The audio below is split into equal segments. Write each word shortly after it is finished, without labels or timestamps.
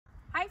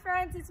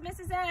friends, it's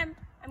Mrs. M.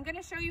 I'm going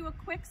to show you a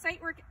quick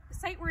sight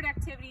word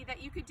activity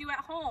that you could do at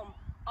home.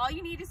 All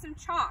you need is some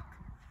chalk.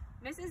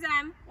 Mrs.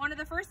 M, one of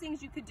the first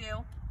things you could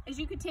do is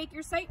you could take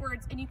your sight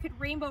words and you could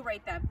rainbow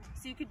write them.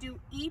 So you could do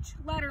each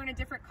letter in a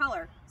different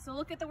color. So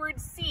look at the word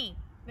C.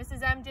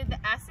 Mrs. M did the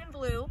S in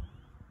blue,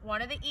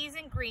 one of the E's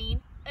in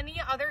green, and the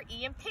other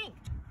E in pink.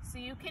 So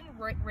you can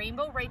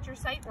rainbow write your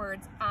sight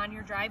words on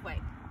your driveway.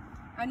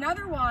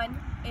 Another one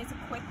is a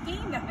quick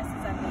game that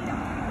Mrs. M made up.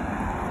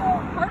 So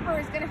Harper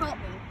is going to help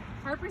me.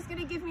 Harper's going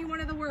to give me one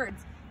of the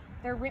words.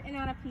 They're written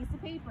on a piece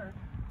of paper.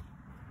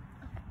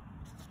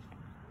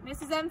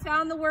 Mrs. M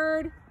found the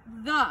word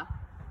the.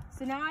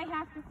 So now I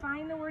have to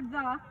find the word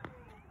the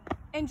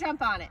and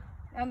jump on it.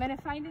 I'm going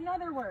to find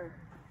another word.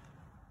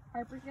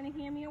 Harper's going to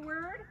hand me a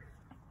word.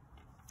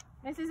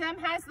 Mrs. M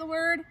has the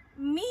word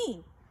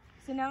me.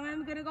 So now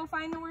I'm going to go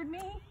find the word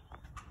me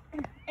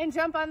and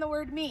jump on the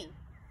word me.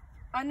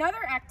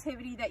 Another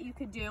activity that you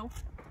could do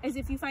is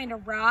if you find a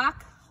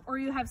rock or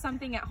you have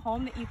something at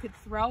home that you could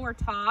throw or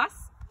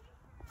toss,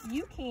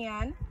 you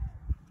can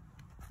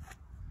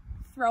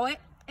throw it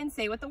and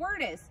say what the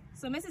word is.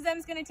 So Mrs. M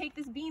is going to take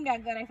this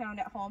beanbag that I found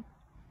at home.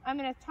 I'm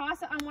going to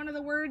toss it on one of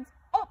the words.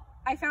 Oh,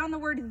 I found the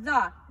word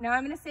the. Now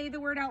I'm going to say the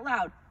word out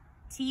loud.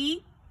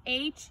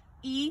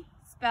 T-H-E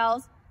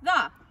spells the.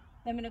 Then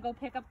I'm going to go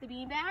pick up the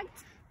beanbag.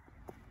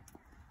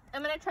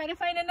 I'm going to try to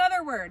find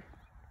another word.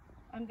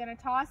 I'm going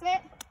to toss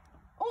it.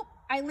 Oh,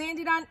 I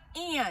landed on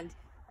and.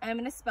 I'm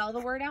going to spell the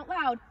word out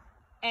loud.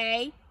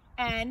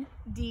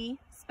 A-N-D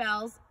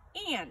spells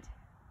and.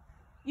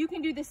 You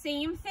can do the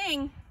same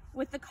thing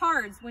with the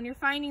cards when you're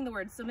finding the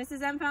word. So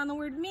Mrs. M found the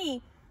word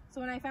me.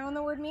 So when I found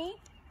the word me,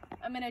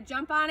 I'm going to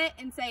jump on it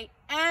and say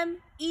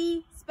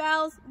M-E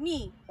spells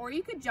me. Or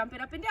you could jump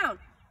it up and down.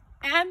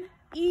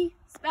 M-E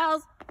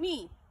spells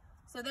me.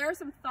 So there are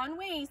some fun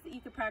ways that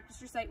you could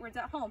practice your sight words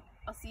at home.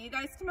 I'll see you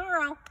guys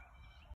tomorrow.